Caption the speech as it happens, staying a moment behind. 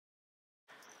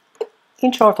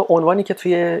این 4 تا عنوانی که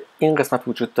توی این قسمت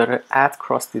وجود داره add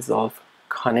cross dissolve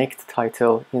connect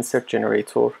title insert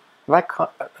generator و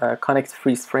connect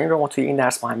freeze frame رو ما توی این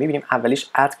درس با هم می‌بینیم. اولیش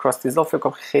add cross dissolve فکر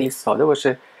کنم خیلی ساده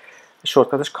باشه،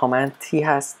 شورتکاتش کامند تی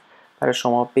هست برای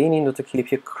شما بین این دو تا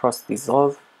کلیپ یک کراس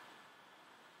دیزالو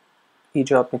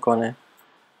ایجاد میکنه،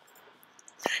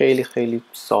 خیلی خیلی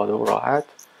ساده و راحت.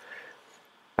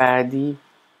 بعدی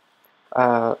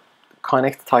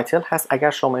کانکت تایتل هست.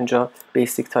 اگر شما اینجا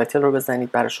بیسیک تایتل رو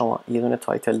بزنید برای شما یه دونه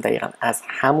تایتل دقیقاً از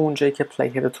همون جایی که پلی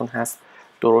هدتون هست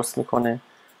درست میکنه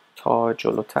تا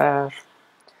جلوتر.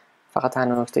 فقط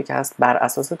تنها نکته که هست بر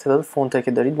اساس تعداد فونت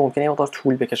که دارید ممکنه یه مقدار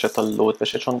طول بکشه تا لود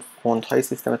بشه، چون فونت های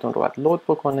سیستمتون رو باید لود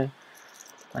بکنه.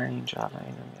 من اینجا الان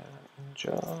اینو میارم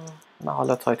اینجا، من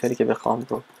حالا تایتلی که بخوام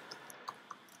رو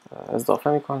اضافه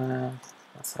میکنم،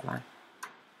 مثلا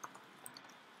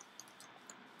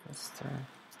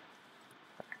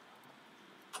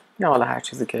یا حالا هر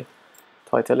چیزی که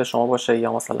تایتل شما باشه،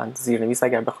 یا مثلا زیرنویس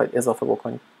اگر بخواید اضافه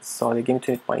بکنید سادگی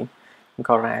میتونید با این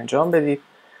کار رو انجام بدید.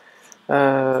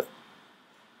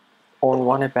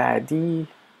 عنوان بعدی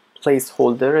پلیس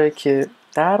هولدره که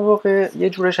در واقع یه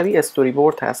جور شبیه استوری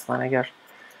بورد هست. من اگر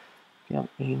بیام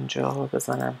اینجا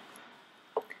بزنم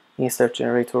insert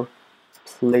generator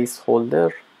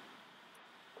placeholder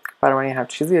برای من هم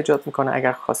چیزی ایجاد میکنه.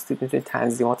 اگر خواستید میتونید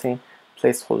تنظیمات این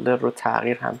placeholder رو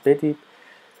تغییر هم بدید.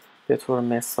 به طور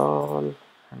مثال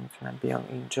من میتونم بیام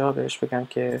اینجا بهش بگم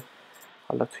که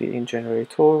حالا توی این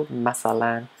جنریتور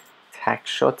مثلا تک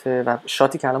شات و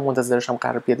شاتی که الان منتظرش هم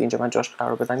قرار بیاد اینجا من جاش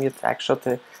قرار بدم یه تک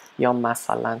شات، یا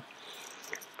مثلا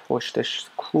پشتش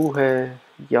کوه،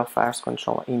 یا فرض کنید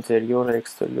شما اینتریور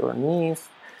اکستریور نیست،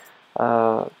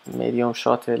 میدیوم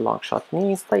شات لانگ شات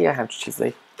نیست و یه همچین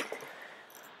چیزایی.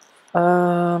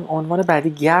 عنوان بعدی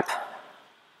گپ،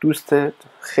 دوست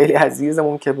خیلی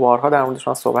عزیزمون که بارها در موردش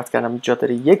من صحبت کردم، جا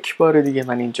داره یک بار دیگه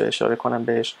من اینجا اشاره کنم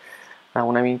بهش و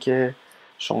اونم این که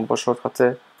شما با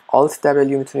شورتکات Alt W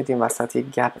میتونید این وسط یک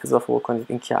گپ اضافه بکنید.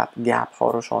 این گپ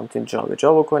ها رو شما میتونید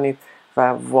جابجا بکنید و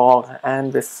واقعا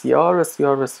بسیار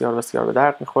بسیار بسیار بسیار به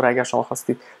درد میخوره. اگر شما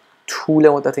خواستید طول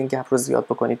مدت این گپ رو زیاد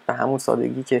بکنید به همون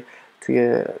سادگی که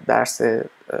توی درس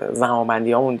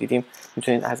زمانبندی هامون دیدیم،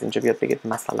 میتونید از اینجا بیاد بگید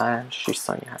مثلا 6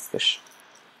 ثانیه هستش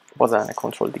با زدن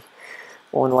کنترل دی.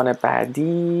 عنوان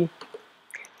بعدی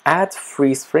add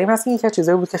freeze frame هست. این یکی از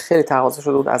چیزایی بود که خیلی تقاضا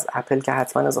شده بود از اپل که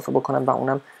حتما اضافه بکنن و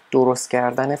اونم درست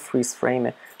کردن فریز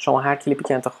فریمه. شما هر کلیپی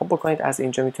که انتخاب بکنید از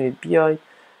اینجا میتونید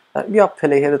بیا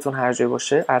پلی هدتون هر جای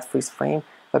باشه add freeze frame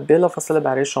و بلافاصله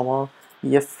برای شما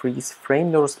یه فریز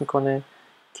فریم درست میکنه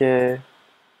که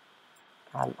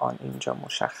الان اینجا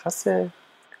مشخصه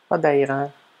و دقیقا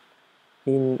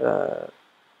این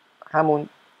همون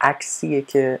عکسیه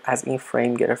که از این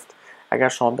فریم گرفت. اگر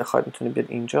شما بخواید میتونید بیاد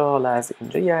اینجا، حالا از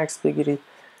اینجا یه عکس بگیرید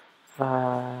و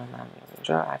من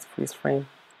اینجا add freeze frame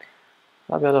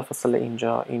و بلافاصله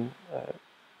اینجا این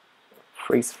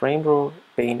فریز فریم رو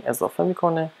به این اضافه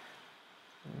میکنه.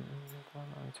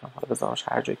 میتونم حالا بذارمش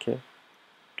هر جایی که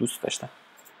دوست داشتم.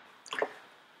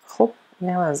 خب این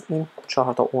هم از این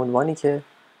 4 تا عنوانی که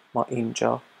ما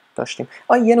اینجا داشتیم.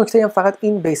 یه نکته هم فقط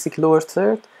این بیسیک لور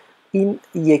ثرد این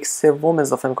 1/3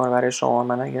 اضافه میکنه برای شما.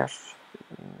 من اگر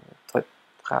تا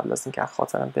قبل از اینکه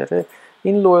خاطرم بره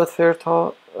این لور ثرد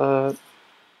ها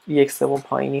 1/3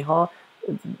 پایینی ها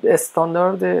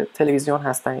استاندارد تلویزیون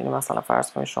هستن. یعنی مثلا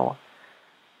فرض کنید شما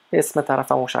اسم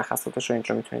طرف مشخصاتش رو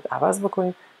اینجا میتونید عوض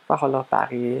بکنید و حالا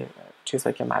بقیه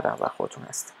چیزهایی که مد نظر خودتون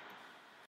هست.